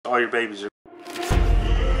your babies are.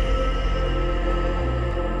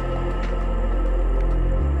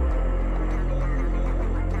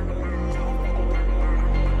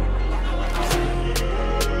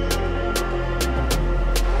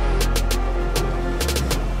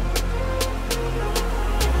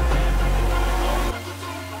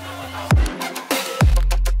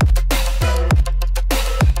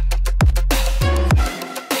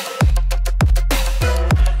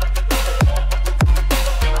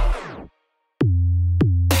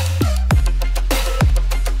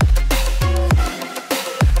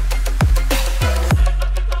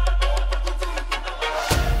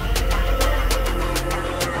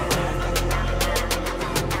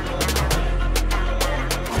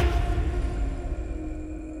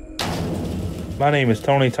 My name is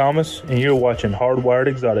Tony Thomas, and you're watching Hardwired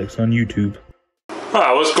Exotics on YouTube.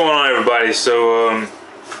 Alright, what's going on, everybody? So,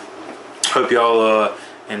 hope y'all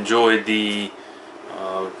enjoyed the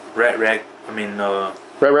rat room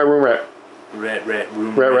rat,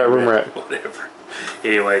 whatever.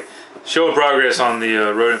 Anyway, showing progress on the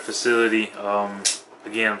rodent facility.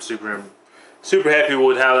 Again, I'm super happy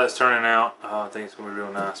with how that's turning out. I think it's gonna be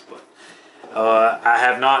real nice. But I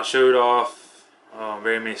have not showed off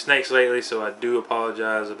very many snakes lately, so I do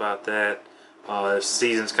apologize about that. The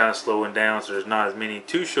season's kind of slowing down, so there's not as many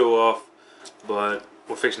to show off, but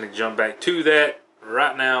we're fixing to jump back to that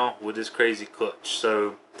right now with this crazy clutch.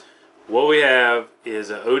 So what we have is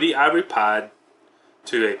an OD Ivory Pied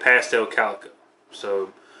to a pastel calico.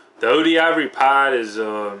 So the OD Ivory Pied is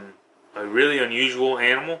a really unusual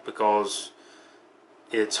animal because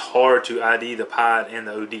it's hard to ID the pied and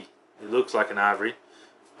the OD. It looks like an ivory,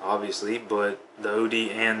 obviously, but the OD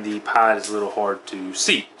and the pied is a little hard to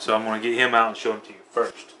see. So I'm going to get him out and show him to you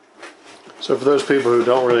first. So for those people who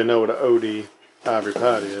don't really know what an OD Ivory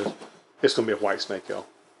Pied is, it's going to be a white snake, y'all.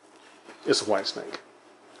 It's a white snake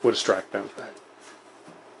with a stripe down the back.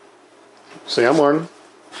 See, I'm learning.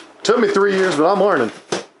 Took me 3 years, but I'm learning.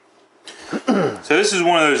 So this is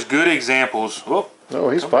one of those good examples. Whoa, oh,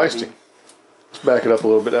 he's feisty. Let's back it up a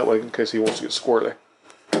little bit that way in case he wants to get squirrely.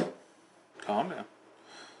 Calm down.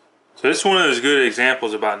 So this is one of those good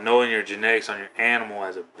examples about knowing your genetics on your animal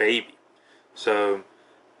as a baby. So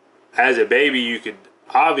as a baby, you could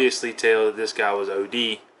obviously tell that this guy was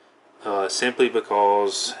OD simply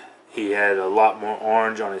because he had a lot more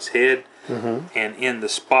orange on his head, and in the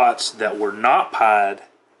spots that were not pied,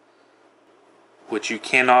 which you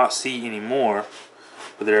cannot see anymore,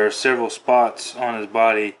 but there are several spots on his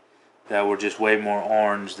body that were just way more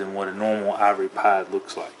orange than what a normal ivory pied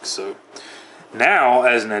looks like. So now,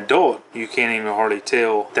 as an adult, you can't even hardly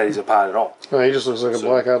tell that he's a pied at all. Oh, he just looks like a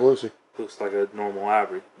black-eyed Lucy. Looks like a normal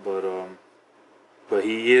ivory, but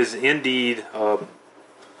he is indeed OD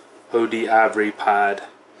Ivory Pied,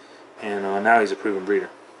 and now he's a proven breeder.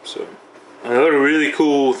 So another really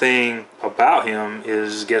cool thing about him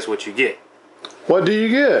is, guess what you get? What do you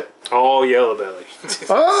get? All yellow belly.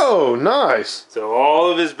 Oh, nice. So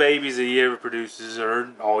all of his babies that he ever produces are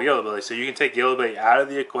all yellow belly. So you can take yellow belly out of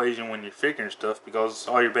the equation when you're figuring stuff because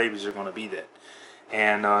all your babies are going to be that.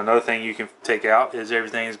 And another thing you can take out is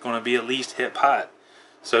everything is going to be at least het pied.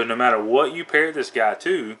 So no matter what you pair this guy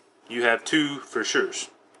to, you have two for sures.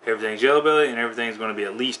 Everything's yellow belly and everything's going to be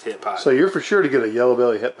at least het pied. So you're for sure to get a yellow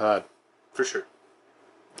belly het pied. For sure.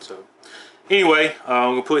 So anyway,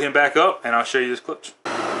 I'm going to put him back up and I'll show you this clutch.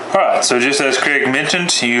 Alright, so just as Craig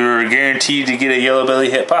mentioned, you're guaranteed to get a yellow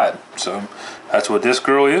belly het pied. So that's what this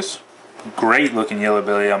girl is. Great looking yellow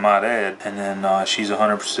belly, I might add. And then she's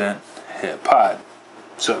 100% het pied.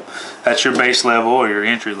 So that's your base level or your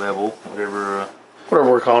entry level, whatever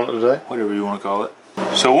we're calling it today. Whatever you want to call it.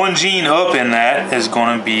 So one gene up in that is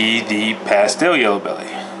going to be the pastel yellow belly.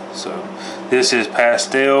 So this is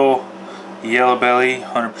pastel yellow belly,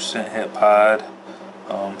 100% het pied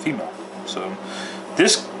female. So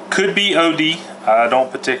this could be OD. I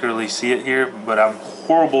don't particularly see it here, but I'm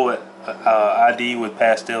horrible at ID with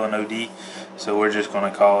pastel and OD. So we're just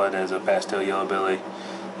going to call it as a pastel yellow belly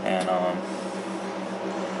and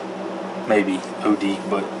maybe OD,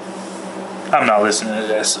 but I'm not listening to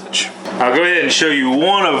it as such. I'll go ahead and show you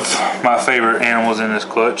one of my favorite animals in this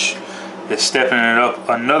clutch. It's stepping it up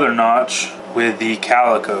another notch with the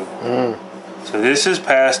calico. So this is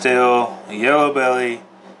pastel yellow belly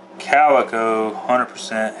calico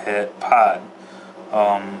 100% het pied.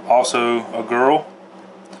 Also a girl,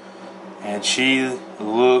 and she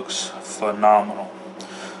looks phenomenal.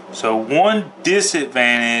 So one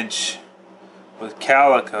disadvantage with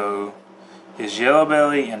calico is yellow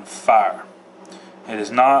belly and fire. It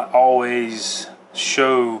does not always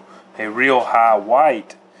show a real high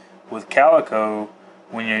white with calico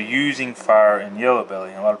when you're using fire in yellow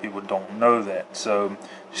belly. A lot of people don't know that, so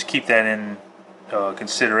just keep that in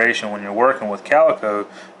consideration when you're working with calico.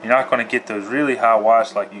 You're not going to get those really high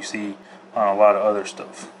watts like you see on a lot of other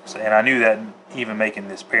stuff. So, and I knew that even making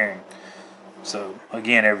this pairing. So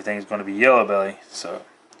again, everything's going to be yellow belly. So,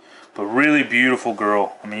 but really beautiful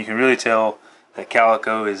girl. I mean, you can really tell that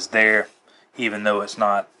calico is there, even though it's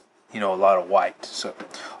not, you know, a lot of white. So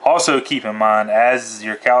also keep in mind, as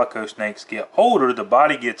your calico snakes get older, the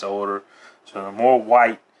body gets older. So the more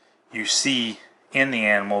white you see in the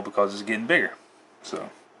animal because it's getting bigger. So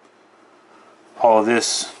all of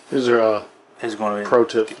this is going to be pro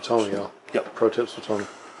tips for Tony, y'all. Yep. Pro tips for Tony.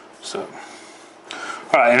 So,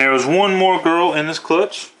 all right, and there was one more girl in this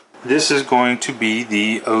clutch. This is going to be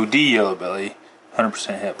the OD yellow belly,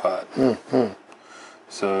 100% het pod.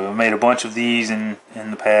 So I made a bunch of these in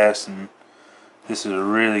the past, and this is a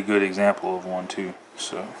really good example of one too.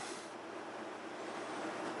 So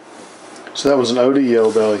that was an OD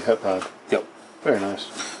yellow belly het pod. Yep. Very nice.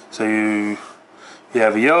 So you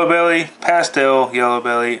have a yellow belly, pastel yellow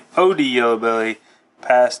belly, OD yellow belly,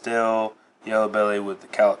 pastel yellow belly with the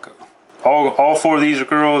calico. All four of these are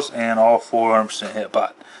girls, and all 400% het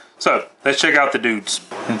pod. So let's check out the dudes.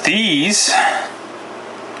 These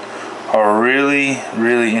are really,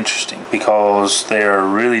 really interesting because they are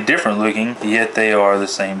really different looking, yet they are the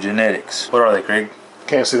same genetics. What are they, Craig?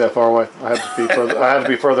 Can't see that far away. I have to be further. I have to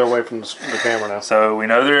be further away from the camera now. So we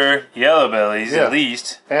know they're yellow bellies, at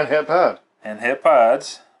least, and het pod, and het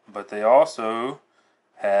pods, but they also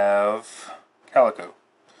have calico.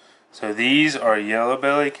 So these are yellow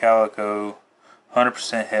belly calico,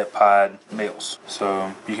 100% het pod males.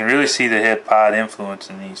 So you can really see the het pod influence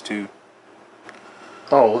in these two.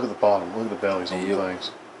 Oh, look at the bottom. Look at the bellies on the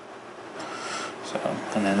things. So,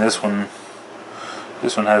 and then this one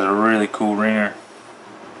has a really cool ringer.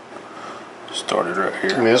 Started right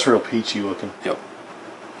here. I mean, it's real peachy looking. Yep.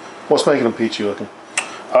 What's making them peachy looking?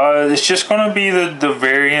 It's just going to be the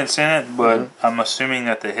variance in it, but I'm assuming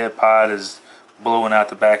that the het pod is blowing out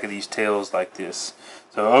the back of these tails like this.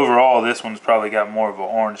 So overall, this one's probably got more of an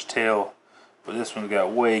orange tail, but this one's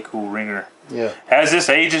got way cool ringer. Yeah. As this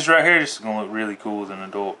ages right here, this is going to look really cool as an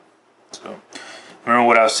adult. So remember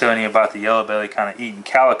what I was telling you about the yellow belly kind of eating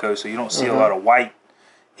calico, so you don't see a lot of white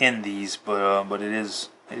in these, but it is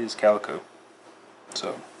calico.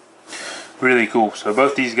 So really cool. So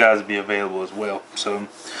both these guys will be available as well. So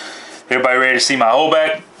everybody ready to see my whole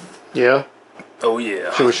back? Yeah. Oh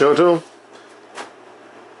yeah. Should we show it to them?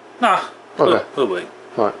 Nah. Okay. We'll wait.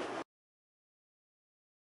 All right.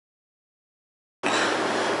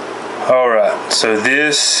 Alright, so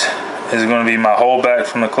this is going to be my whole back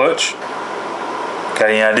from the clutch. Got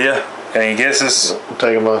any idea? Got any guesses? I'm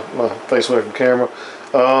taking my face away from camera.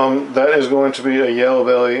 That is going to be a yellow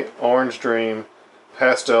belly, orange dream,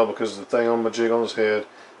 pastel because of the thing on my jig on his head,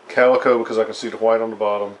 calico because I can see the white on the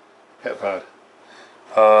bottom, het pod.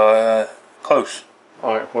 Close.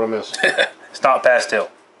 Alright, what I missed? It's not pastel.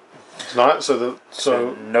 It's not?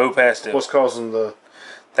 So no pastel. What's causing the...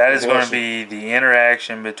 That is going to be the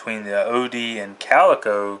interaction between the OD and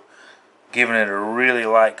calico, giving it a really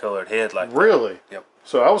light colored head like that. Really? Yep.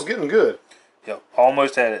 So I was getting good. Yep.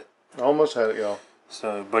 Almost had it. Almost had it, y'all.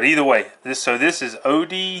 So, but either way, this is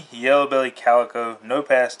OD yellow belly calico, no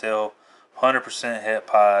pastel, 100% het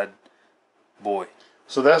pod boy.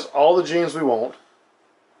 So that's all the genes we want.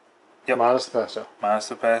 Yep. Minus the pastel. Minus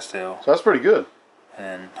the pastel. So that's pretty good.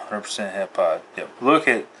 And 100% het pod. Yep. Look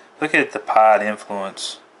at the pod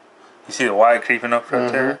influence. You see the white creeping up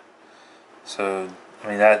right there? So, I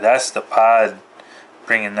mean, that's the pod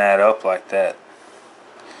bringing that up like that.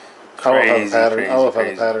 Crazy, I love how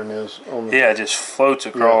the pattern is. Yeah, it just floats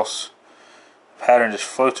across. Yeah. Pattern just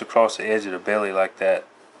floats across the edge of the belly like that.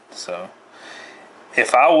 So,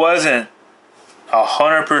 if I wasn't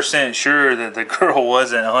 100% sure that the girl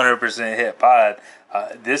wasn't 100% het pod,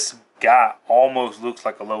 this guy almost looks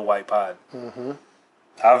like a low white pod.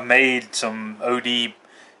 I've made some OD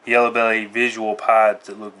yellow belly visual pods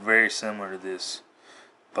that look very similar to this,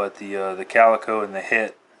 but the calico and the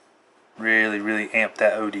het really amped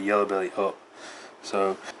that OD yellow belly up.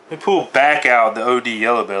 So let me pull back out the OD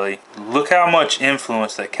yellow belly. Look how much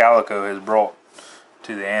influence that calico has brought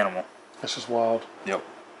to the animal. That's just wild. Yep.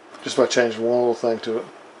 Just by changing one little thing to it.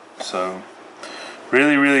 So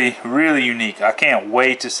really unique. I can't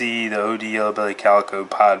wait to see the OD yellow belly calico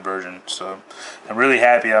pod version. So I'm really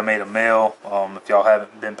happy I made a male. If y'all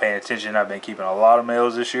haven't been paying attention, I've been keeping a lot of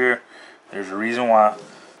males this year. There's a reason why,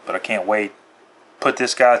 but I can't wait. Put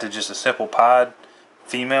this guy to just a simple pod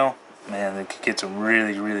female, man, they could get some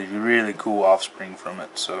really cool offspring from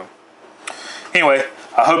it. So anyway,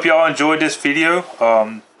 I hope y'all enjoyed this video.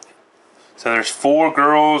 So there's 4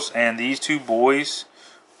 girls and these 2 boys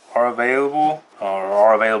are available, or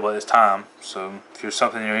are available at this time. So if there's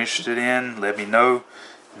something you're interested in, let me know.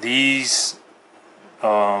 These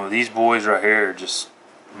boys right here are just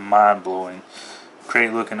mind-blowing.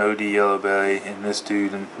 Great looking OD yellow belly, and this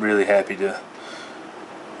dude, I'm really happy to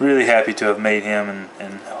have made him,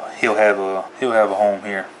 and he'll have a home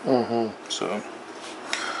here. So,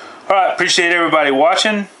 all right, appreciate everybody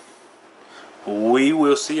watching. We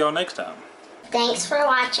will see y'all next time. Thanks for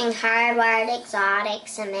watching Hardwired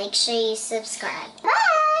Exotics, and make sure you subscribe. Bye!